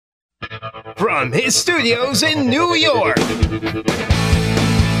from his studios in New York.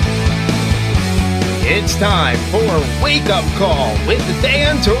 It's time for Wake Up Call with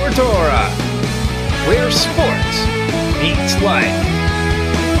Dan Tortora, where sports meets life.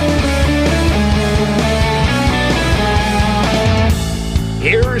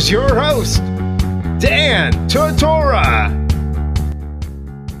 Here's your host, Dan Tortora.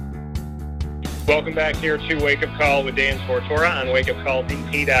 Welcome back here to Wake Up Call with Dan Tortora on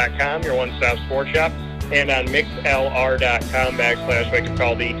wakeupcalldt.com, your one-stop sports shop, and on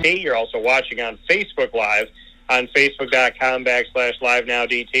mixlr.com/wakeupcalldt. You're also watching on Facebook Live on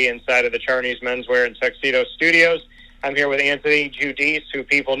facebook.com/livenowdt inside of the Charney's Menswear and Tuxedo Studios. I'm here with Anthony Giudice, who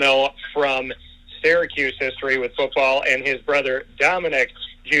people know from Syracuse history with football, and his brother Dominic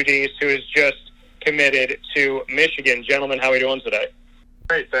Giudice, who is just committed to Michigan. Gentlemen, how are we doing today?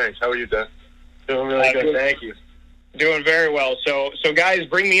 Great, thanks. How are you, Dan? Doing really good, thank you. Doing very well. So guys,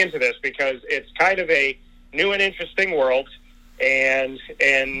 bring me into this because it's kind of a new and interesting world, and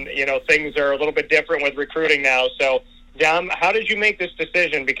you know, things are a little bit different with recruiting now. So, Dom, how did you make this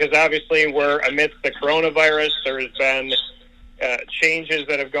decision? Because obviously we're amidst the coronavirus. There's been changes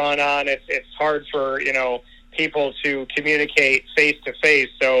that have gone on. It's hard for, you know, people to communicate face to face.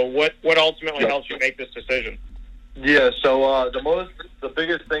 So what ultimately helped you make this decision? Yeah, so the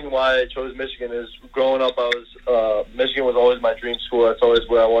biggest thing why I chose Michigan is growing up, Michigan was always my dream school. That's always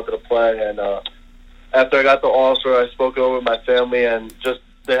where I wanted to play. And after I got the offer, I spoke over with my family, and just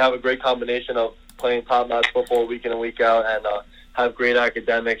they have a great combination of playing top-notch football week in and week out, and have great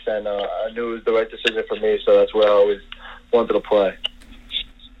academics. And I knew it was the right decision for me, so that's where I always wanted to play.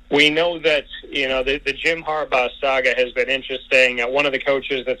 We know that, you know, the Jim Harbaugh saga has been interesting. One of the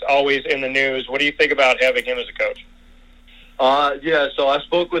coaches that's always in the news. What do you think about having him as a coach? Yeah, so I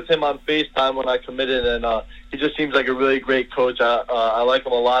spoke with him on FaceTime when I committed, and he just seems like a really great coach. I like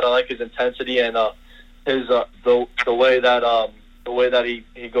him a lot. I like his intensity and his the way that he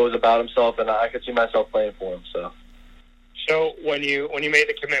goes about himself, and I could see myself playing for him. So when you made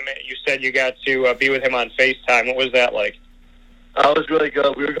the commitment, you said you got to be with him on FaceTime. What was that like? It was really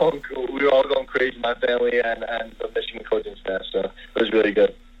good. We were all going crazy, my family and the Michigan coaching staff. So it was really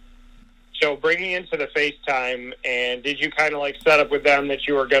good. So bring me into the FaceTime, and did you kind of like set up with them that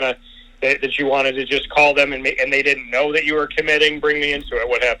you were that you wanted to just call them and they didn't know that you were committing? Bring me into it.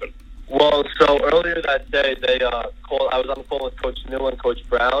 What happened? Well, so earlier that day they called. I was on the phone with Coach New and Coach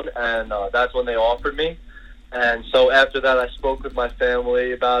Brown, and that's when they offered me. And so after that, I spoke with my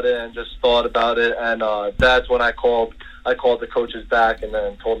family about it and just thought about it, and that's when I called the coaches back and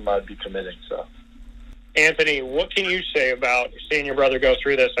then told them I'd be committing. So, Anthony, what can you say about seeing your brother go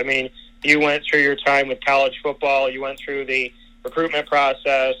through this? I mean, you went through your time with college football. You went through the recruitment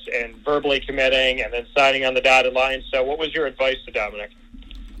process and verbally committing and then signing on the dotted line. So what was your advice to Dominic?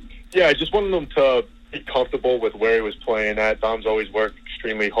 Yeah, I just wanted him to be comfortable with where he was playing at. Dom's always worked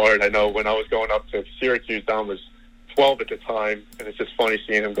extremely hard. I know when I was going up to Syracuse, Dom was 12 at the time, and it's just funny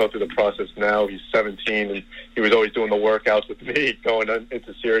seeing him go through the process now. He's 17, and he was always doing the workouts with me going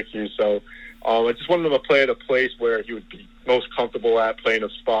into Syracuse. So I just wanted him to play at a place where he would be most comfortable at, playing a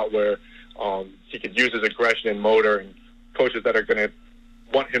spot where he could use his aggression and motor, and coaches that are going to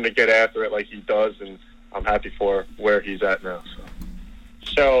want him to get after it like he does, and I'm happy for where he's at now.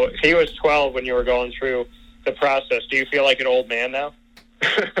 So he was 12 when you were going through the process. Do you feel like an old man now?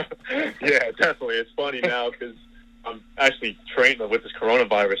 Yeah, definitely. It's funny now because I'm actually training with this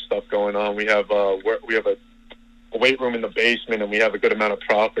coronavirus stuff going on. We have a weight room in the basement, and we have a good amount of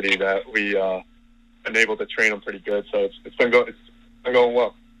property that we been able to train him pretty good. So it's been going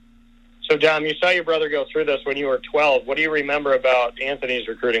well. So, Dom, you saw your brother go through this when you were 12. What do you remember about Anthony's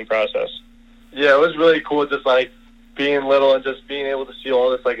recruiting process? Yeah, it was really cool, just like being little and just being able to see all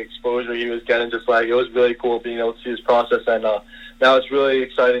this like exposure he was getting. Just like it was really cool being able to see his process, and now it's really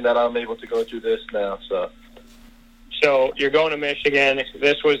exciting that I'm able to go through this now. So you're going to Michigan.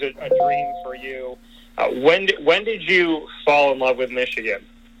 This was a dream for you. When did you fall in love with Michigan?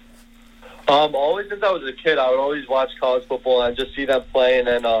 Always since I was a kid, I would always watch college football and just see them playing,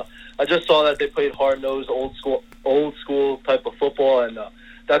 and I just saw that they played hard-nosed, old school type of football, and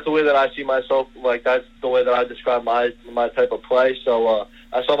that's the way that I see myself. Like that's the way that I describe my type of play. So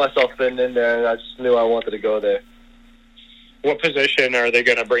I saw myself fitting in there, and I just knew I wanted to go there. What position are they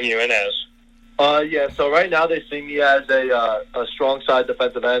going to bring you in as? Yeah, so right now they see me as a strong side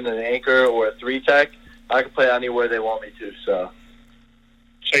defensive end, an anchor, or a 3-tech. I can play anywhere they want me to. So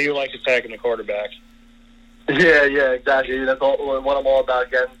you like attacking the quarterback? Yeah, exactly. That's what I'm all about,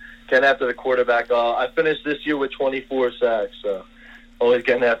 getting after the quarterback. I finished this year with 24 sacks, so always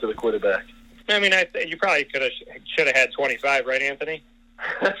getting after the quarterback. I mean, you probably should have had 25, right, Anthony?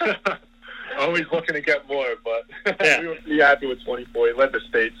 always looking to get more, but Yeah. we were pretty happy with 24. He led the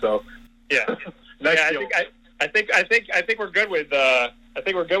state, so Yeah. next Yeah, year. I think we're good with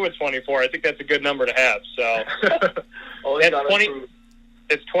 24. I think that's a good number to have. So Always That's gotta 20 improve.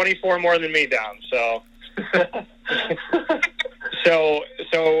 it's 24 more than me, Dom. So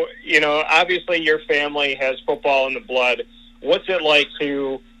obviously your family has football in the blood. What's it like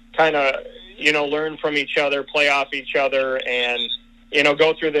to kind of learn from each other, play off each other, and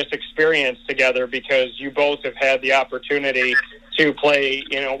go through this experience together? Because you both have had the opportunity to play,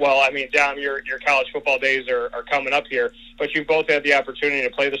 Dom, your college football days are coming up here, but you both had the opportunity to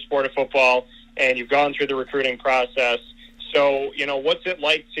play the sport of football, and you've gone through the recruiting process. So, what's it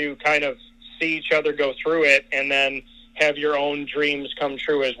like to kind of see each other go through it and then have your own dreams come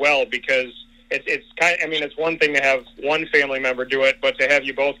true as well? Because it's one thing to have one family member do it, but to have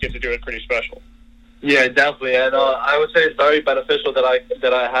you both get to do it, pretty special. Yeah, definitely, and I would say it's very beneficial that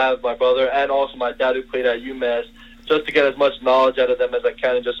I have my brother and also my dad who played at UMass, just to get as much knowledge out of them as I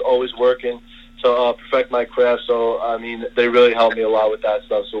can, and just always working to perfect my craft. So they really helped me a lot with that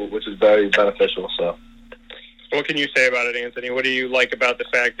stuff, which is very beneficial. So. What can you say about it, Anthony? What do you like about the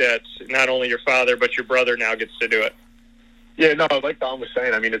fact that not only your father but your brother now gets to do it? Yeah, no, like Don was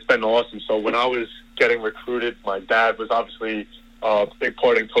saying, it's been awesome. So when I was getting recruited, my dad was obviously a big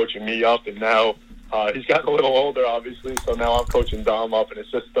part in coaching me up, and now he's gotten a little older, obviously, so now I'm coaching Dom up, and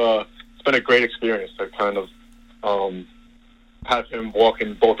it's just it's been a great experience to kind of have him walk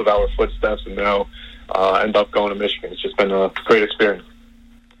in both of our footsteps and now end up going to Michigan. It's just been a great experience.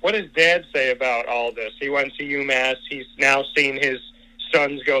 What does Dad say about all this? He went to UMass. He's now seen his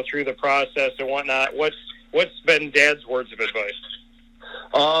sons go through the process and whatnot. What's been Dad's words of advice?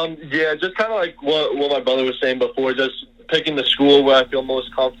 Yeah, just kind of like what my brother was saying before, just picking the school where I feel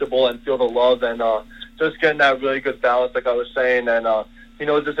most comfortable and feel the love, and just getting that really good balance, like I was saying. And,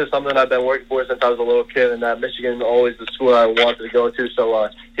 this is something I've been working for since I was a little kid, and that Michigan is always the school I wanted to go to. So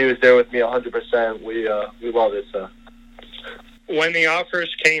he was there with me 100%. We love it. So. When the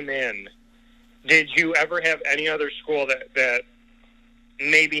offers came in, did you ever have any other school that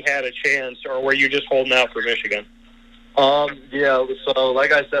maybe had a chance, or were you just holding out for Michigan? Yeah, so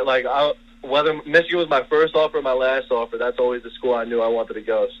like I said, whether Michigan was my first offer or my last offer, that's always the school I knew I wanted to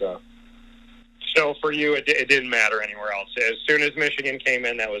go. So for you, it didn't matter anywhere else. As soon as Michigan came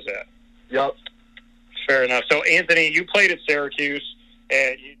in, that was it. Yep. Fair enough. So Anthony, you played at Syracuse,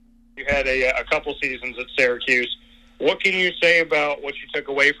 and you had a couple seasons at Syracuse. What can you say about what you took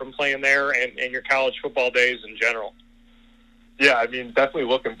away from playing there and your college football days in general? Yeah, definitely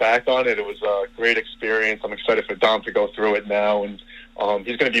looking back on it, it was a great experience. I'm excited for Dom to go through it now, and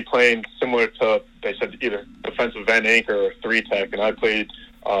he's going to be playing similar to, they said, either defensive end anchor or 3-tech, and I played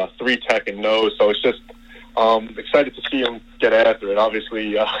 3-tech and nose, so it's just excited to see him get after it.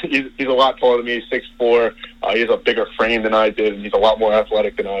 Obviously, he's a lot taller than me. He's 6'4". He has a bigger frame than I did, and he's a lot more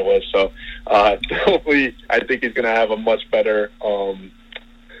athletic than I was. So hopefully I think he's going to have a much better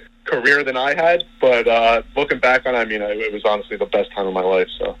career than I had. But looking back on it, it was honestly the best time of my life.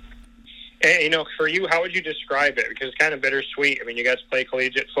 So. And, for you, how would you describe it? Because it's kind of bittersweet. You got to play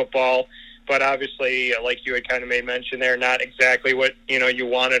collegiate football, but obviously, like you had kind of made mention there, not exactly what, you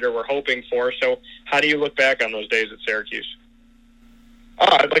wanted or were hoping for. So how do you look back on those days at Syracuse?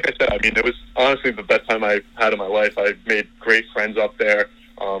 Like I said, it was honestly the best time I had in my life. I made great friends up there,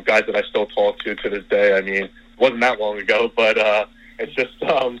 guys that I still talk to this day. It wasn't that long ago, but it's just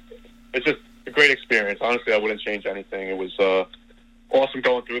a great experience. Honestly, I wouldn't change anything. It was awesome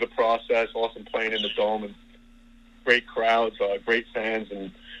going through the process, awesome playing in the Dome, and great crowds, great fans,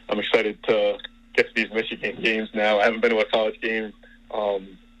 and I'm excited to get to these Michigan games now. I haven't been to a college game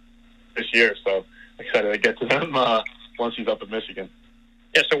this year, so excited to get to them once he's up at Michigan.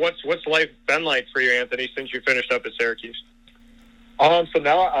 Yeah, so what's life been like for you, Anthony, since you finished up at Syracuse? So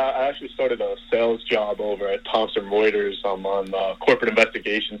now I actually started a sales job over at Thomson Reuters. I'm on the corporate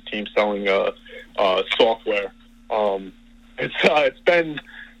investigations team selling software. It's been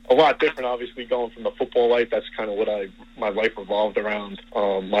a lot different, obviously, going from the football life. That's kind of what my life revolved around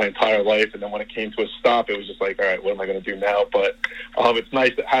my entire life. And then when it came to a stop, it was just like, all right, what am I going to do now? But it's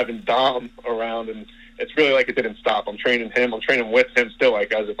nice having Dom around, and it's really like it didn't stop. I'm training him. I'm training with him still,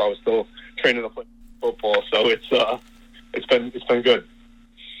 like as if I was still training to play football. So it's been good.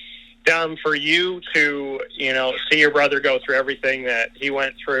 Dom, for you to, see your brother go through everything that he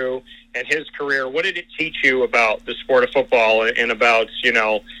went through and his career, what did it teach you about the sport of football and about,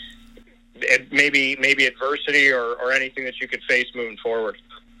 maybe adversity or anything that you could face moving forward?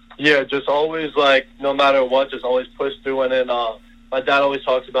 Yeah, just always, no matter what, just always push through. And then my dad always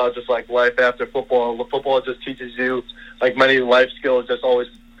talks about just, life after football. Football just teaches you, many life skills, just always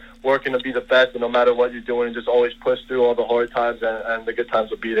working to be the best, and no matter what you're doing, just always push through all the hard times, and the good times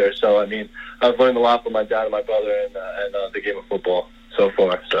will be there. So, I mean, I've learned a lot from my dad and my brother and the game of football so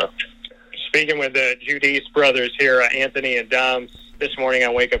far. So, speaking with the Giudice brothers here, Anthony and Dom, this morning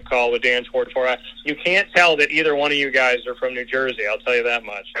on Wake Up Call with Dan Tortora, you can't tell that either one of you guys are from New Jersey. I'll tell you that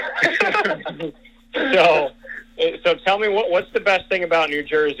much. So tell me what's the best thing about New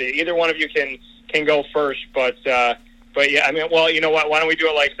Jersey? Either one of you can go first, but yeah, I mean, well, you know what? Why don't we do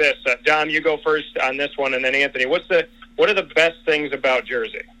it like this? Dom, you go first on this one, and then Anthony. What are the best things about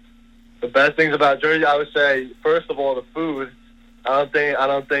Jersey? The best things about Jersey, I would say, first of all, the food. I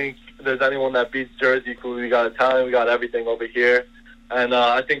don't think there's anyone that beats Jersey food. We got Italian, we got everything over here, and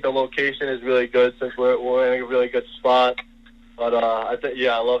I think the location is really good since we're in a really good spot. But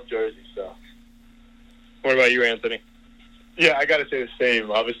I love Jersey. So. What about you, Anthony? Yeah, I got to say the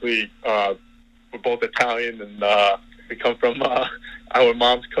same. Obviously, we're both Italian, and we come from our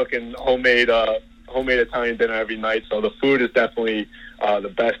mom's cooking homemade Italian dinner every night. So the food is definitely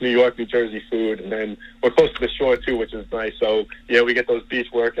the best New York, New Jersey food. And then we're close to the shore, too, which is nice. So, yeah, we get those beach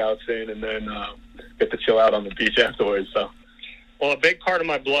workouts in and then get to chill out on the beach afterwards. So. Well, a big part of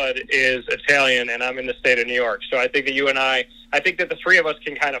my blood is Italian, and I'm in the state of New York. So I think that I think that the three of us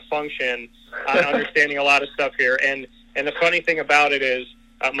can kind of function on understanding a lot of stuff here. And the funny thing about it is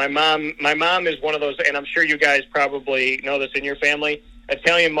my mom is one of those, and I'm sure you guys probably know this in your family,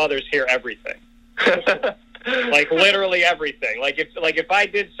 Italian mothers hear everything. Like literally everything. Like if I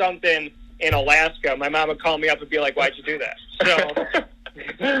did something in Alaska, my mom would call me up and be like, "Why'd you do that?"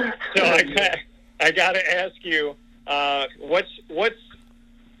 So I got to ask you, what's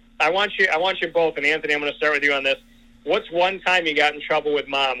I want you both, and Anthony, I'm going to start with you on this. What's one time you got in trouble with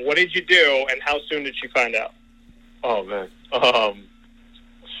mom? What did you do, and how soon did she find out? Oh man,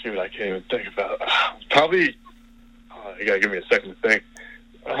 shoot, I can't even think about it. Probably. You gotta give me a second to think.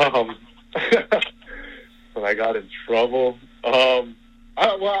 When I got in trouble, I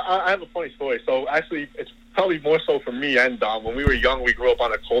have a funny story. So actually, it's probably more so for me and Dom. When we were young, we grew up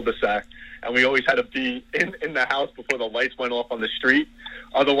on a cul-de-sac, and we always had to be in the house before the lights went off on the street.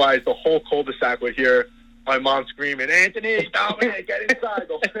 Otherwise, the whole cul-de-sac would hear my mom screaming, "Anthony, Dominic, get inside!"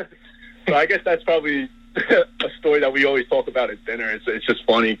 So I guess that's probably a story that we always talk about at dinner. It's just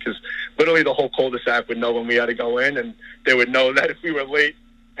funny because literally the whole cul-de-sac would know when we had to go in, and they would know that if we were late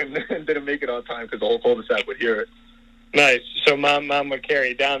and didn't make it on time because the whole cul-de-sac would hear it. Nice. So mom would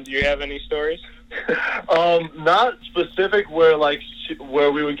carry. Dom, do you have any stories? Not specific where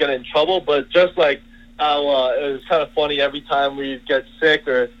we would get in trouble, but just like how it was kind of funny every time we'd get sick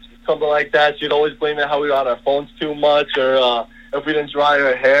or something like that. She'd always blame it how we were on our phones too much or if we didn't dry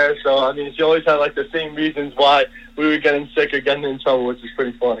our hair. So, I mean, she always had, like, the same reasons why we were getting sick or getting in trouble, which is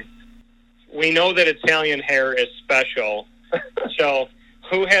pretty funny. We know that Italian hair is special. So,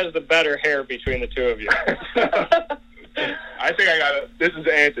 who has the better hair between the two of you? I think this is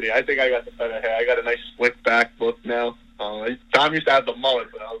Anthony. I think I got the better hair. I got a nice slick back look now. Tom used to have the mullet.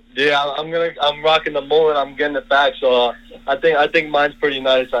 Yeah, I'm rocking the mullet. I'm getting it back. So, I think mine's pretty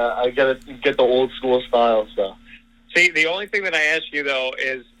nice. I get the old school style, so. See, the only thing that I ask you, though,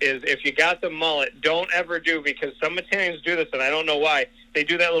 is if you got the mullet, don't ever do, because some Italians do this, and I don't know why, they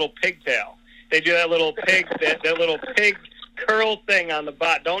do that little pigtail. They do that little pig, that little pig curl thing on the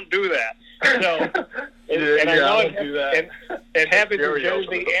bot. Don't do that. So, I know do that. It happens in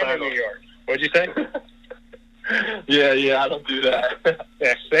Jersey and in New York. What'd you say? Yeah, I don't do that.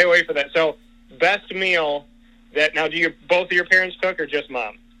 Yeah, stay away from that. So, best meal that, now, do both of your parents cook or just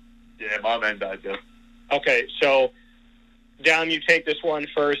mom? Yeah, mom and dad do. Okay, so, Dom, you take this one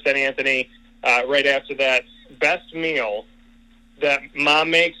first, and Anthony, right after that. Best meal that mom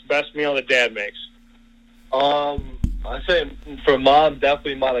makes, best meal that dad makes? I say for mom,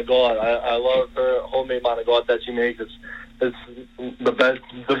 definitely Monagot. I love her homemade Monagot that she makes. It's the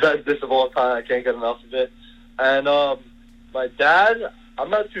best dish of all time. I can't get enough of it. And my dad, I'm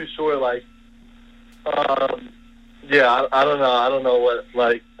not too sure. Like, yeah, I don't know. I don't know what,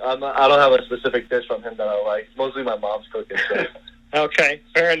 like, I don't have a specific dish from him that I like. Mostly my mom's cooking. So. Okay,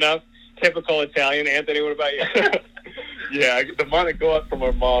 fair enough. Typical Italian. Anthony, what about you? Yeah, the Monagot from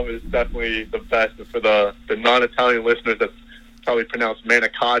our mom is definitely the best. For the non-Italian listeners, that's probably pronounced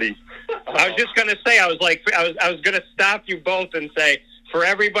manicotti. I was just going to say, I was going to stop you both and say, for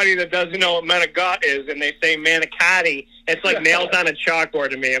everybody that doesn't know what manicotti is and they say manicotti, it's like nails on a chalkboard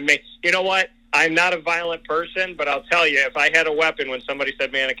to me. I mean, you know what? I'm not a violent person, but I'll tell you, if I had a weapon when somebody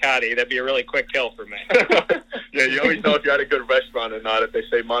said manicotti, that'd be a really quick kill for me. Yeah, you always know if you're at a good restaurant or not if they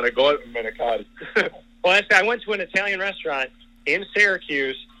say Monagot or manicotti. Well, I went to an Italian restaurant in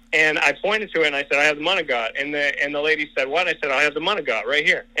Syracuse, And I pointed to it, and I said, I have the Monagot. And the lady said, what? I said, I have the Monagot right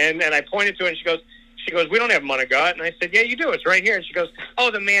here. And I pointed to it, and she goes, we don't have Monagot. And I said, yeah, you do. It's right here. And she goes,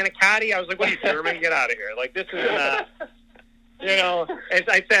 oh, the Manicotti? I was like, what are you, German? Get out of here. Like, this is not, as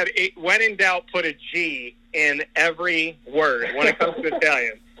I said, when in doubt, put a G in every word when it comes to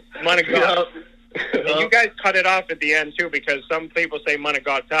Italian. Monagot. And you guys cut it off at the end, too, because some people say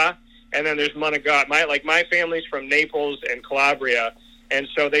Monagotta, and then there's Monagot. My family's from Naples and Calabria, and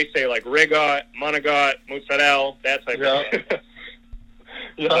so they say, like, Rigot, Monagot, Mozzarella, that type of thing.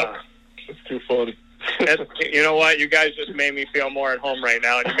 Yeah, it's too funny. You know what? You guys just made me feel more at home right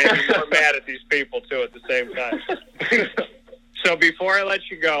now, and you made me more mad at these people, too, at the same time. So before I let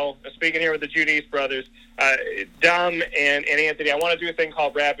you go, speaking here with the Giudice brothers, Dom and Anthony, I want to do a thing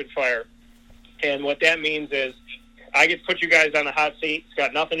called Rapid Fire. And what that means is I get to put you guys on the hot seat. It's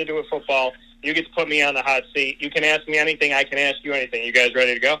got nothing to do with football. You get to put me on the hot seat. You can ask me anything. I can ask you anything. You guys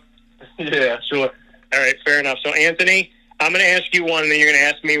ready to go? Yeah, sure. All right, fair enough. So, Anthony, I'm going to ask you one, and then you're going to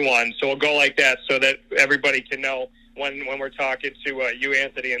ask me one. So we'll go like that so that everybody can know when we're talking to you,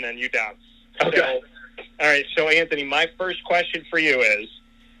 Anthony, and then you, Dom. Okay. So, all right, so, Anthony, my first question for you is,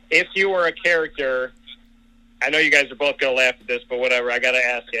 if you were a character, I know you guys are both going to laugh at this, but whatever, I got to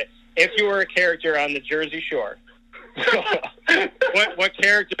ask it. If you were a character on the Jersey Shore, what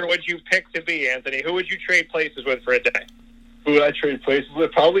character would you pick to be, Anthony? Who would you trade places with for a day? Who would I trade places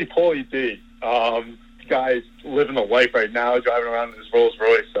with? Probably Paulie D. Guy's living a life right now, driving around in his Rolls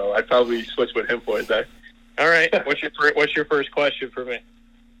Royce, so I'd probably switch with him for a day. All right. What's your first question for me?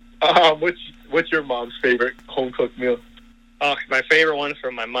 What's your mom's favorite home cooked meal? Oh, my favorite one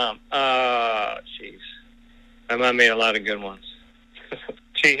from my mom. Jeez. My mom made a lot of good ones.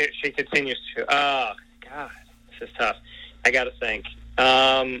 She continues to. Oh, God. This is tough. I got to think.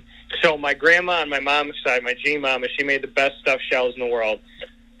 So my grandma on my mom's side, my G-mama, she made the best stuffed shells in the world.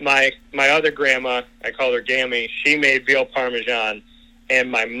 My other grandma, I call her Gammy, she made veal parmesan. And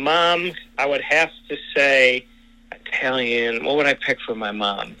my mom, I would have to say Italian. What would I pick for my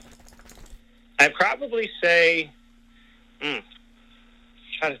mom? I'd probably say, try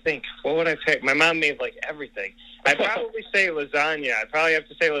to think. What would I pick? My mom made, like, everything. I'd probably say lasagna. I'd probably have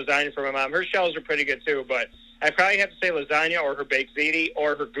to say lasagna for my mom. Her shells are pretty good, too, but I'd probably have to say lasagna or her baked ziti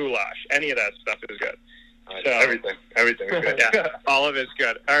or her goulash. Any of that stuff is good. So, everything is good. Yeah, all of it's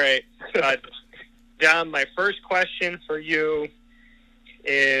good. All right. Dom, my first question for you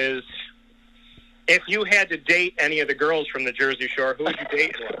is, if you had to date any of the girls from the Jersey Shore, who would you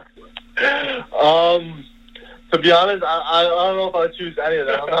date? To be honest, I don't know if I'd choose any of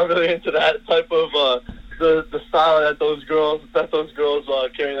them. I'm not really into that type of the style that those girls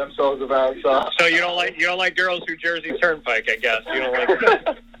carry themselves around. So you don't like girls who Jersey Turnpike, I guess. You don't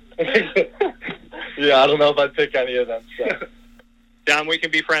like. Yeah, I don't know if I'd pick any of them. So. Dom, we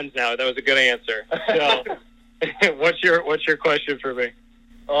can be friends now. That was a good answer. So, what's your question for me?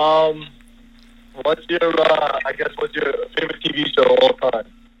 What's your favorite TV show of all time?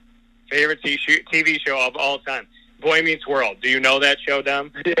 Favorite TV show of all time? Boy Meets World. Do you know that show,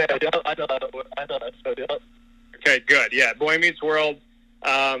 Dom? Yeah, I know that show. Yeah. Okay, good. Yeah, Boy Meets World.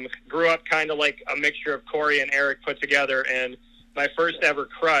 Grew up kind of like a mixture of Corey and Eric put together, and my first ever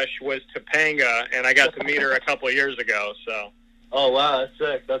crush was Topanga, and I got to meet her a couple of years ago. So. Oh wow, that's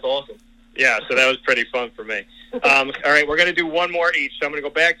sick. That's awesome. Yeah, so that was pretty fun for me. All right, we're going to do one more each. So I'm going to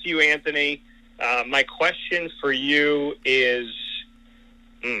go back to you, Anthony. My question for you is,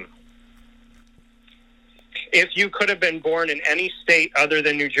 if you could have been born in any state other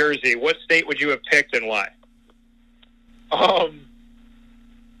than New Jersey, what state would you have picked and why?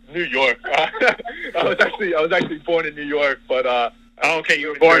 New York. I was actually born in New York, but okay, you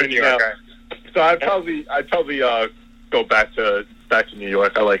were born in New York. So I'd probably go back to New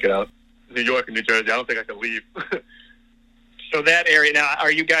York. I like it out. New York and New Jersey. I don't think I could leave. So that area now,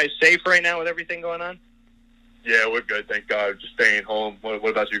 are you guys safe right now with everything going on? Yeah, we're good, thank God. Just staying home. What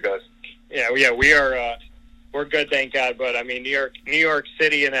about you guys? Yeah, we are. We're good, thank God. But I mean, New York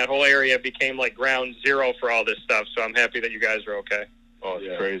City and that whole area became like ground zero for all this stuff. So I'm happy that you guys are okay. Oh,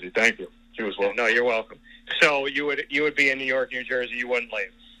 it's crazy. Thank you. You as well. No, you're welcome. So you would be in New York, New Jersey. You wouldn't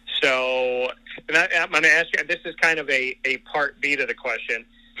leave. So I'm going to ask you. This is kind of a part B to the question.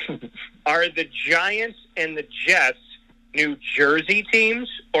 Are the Giants and the Jets New Jersey teams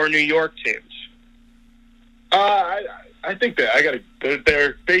or New York teams? I think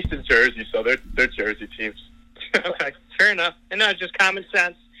they're based in Jersey, so they're Jersey teams. Okay, fair enough. And no, it's just common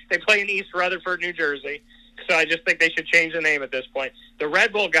sense. They play in East Rutherford, New Jersey, so I just think they should change the name at this point. The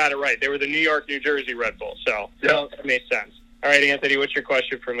Red Bull got it right. They were the New York, New Jersey Red Bull, so that made sense. All right, Anthony, what's your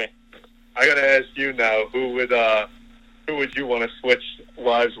question for me? I got to ask you now, who would who would you want to switch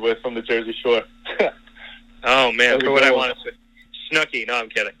lives with from the Jersey Shore? Oh, man, who would I want to switch? Snooki. No, I'm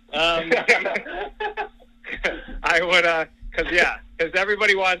kidding. I would, because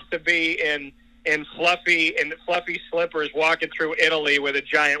everybody wants to be in fluffy slippers walking through Italy with a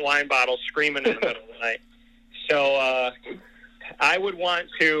giant wine bottle screaming in the middle of the night. So I would want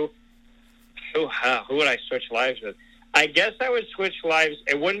to. Who would I switch lives with? I guess I would switch lives.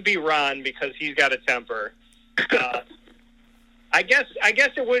 It wouldn't be Ron because he's got a temper. I guess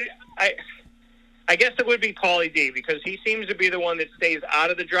it would. I guess it would be Paulie D because he seems to be the one that stays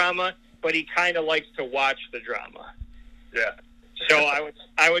out of the drama, but he kind of likes to watch the drama. Yeah. So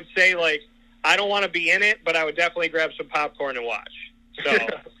I would say, like, I don't want to be in it, but I would definitely grab some popcorn and watch. So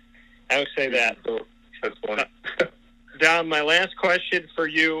I would say that. That's funny. Dom, my last question for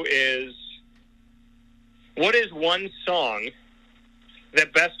you is, what is one song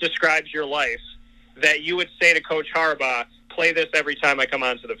that best describes your life that you would say to Coach Harbaugh, play this every time I come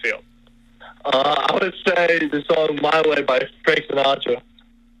onto the field? I would say the song "My Way" by Frank Sinatra.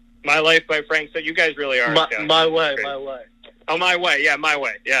 My Life by Frank. So you guys really are. My Way. Oh, My Way. Yeah, My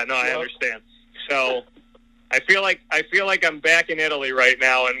Way. Yeah, no, I understand. So I feel like I'm back in Italy right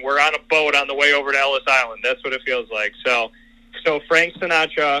now, and we're on a boat on the way over to Ellis Island. That's what it feels like. So Frank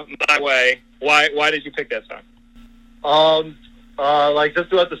Sinatra, My Way. Why did you pick that song? Like just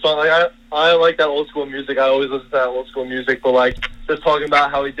throughout the song, like I like that old school music. I always listen to that old school music, but like just talking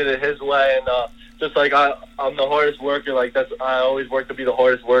about how he did it his way, and just like I'm the hardest worker. Like I always work to be the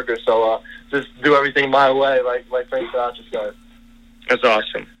hardest worker. So just do everything my way, like Frank Sinatra does. That's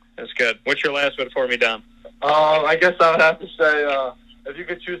awesome. That's good. What's your last one for me, Dom? I guess I would have to say if you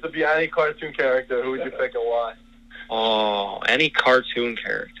could choose to be any cartoon character, who would you pick and why? Oh, any cartoon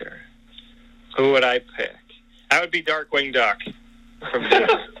character. Who would I pick? I would be Darkwing Duck from Disney.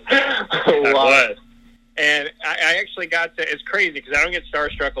 I would. And I actually got to, it's crazy because I don't get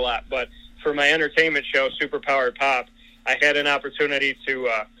starstruck a lot, but for my entertainment show, Superpowered Pop, I had an opportunity to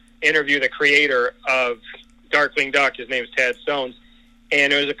interview the creator of Darkwing Duck. His name's Tad Stones.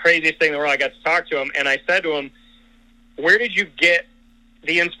 And it was the craziest thing in the world. I got to talk to him, and I said to him, where did you get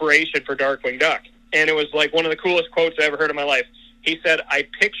the inspiration for Darkwing Duck? And it was like one of the coolest quotes I ever heard in my life. He said, I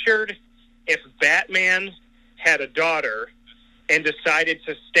pictured if Batman had a daughter and decided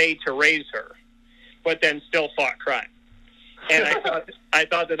to stay to raise her, but then still fought crime. And I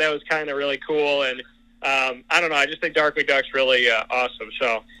thought that was kind of really cool. And I don't know, I just think Darkwing Duck's really awesome.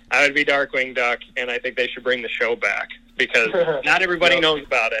 So I would be Darkwing Duck, and I think they should bring the show back because not everybody knows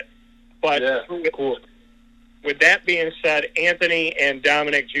about it. But cool. With that being said, Anthony and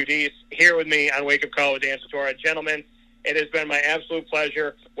Dominic Giudice here with me on Wake Up Call with Dan Tortora. Gentlemen, it has been my absolute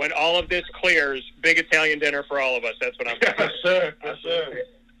pleasure. When all of this clears, big Italian dinner for all of us. That's what I'm saying. Yes, sir.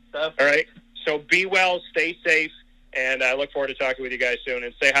 All right. So be well, stay safe, and I look forward to talking with you guys soon.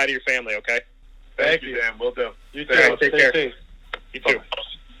 And say hi to your family, okay? Thank you, Dan. Will do. You too. Take care. Safe. You too.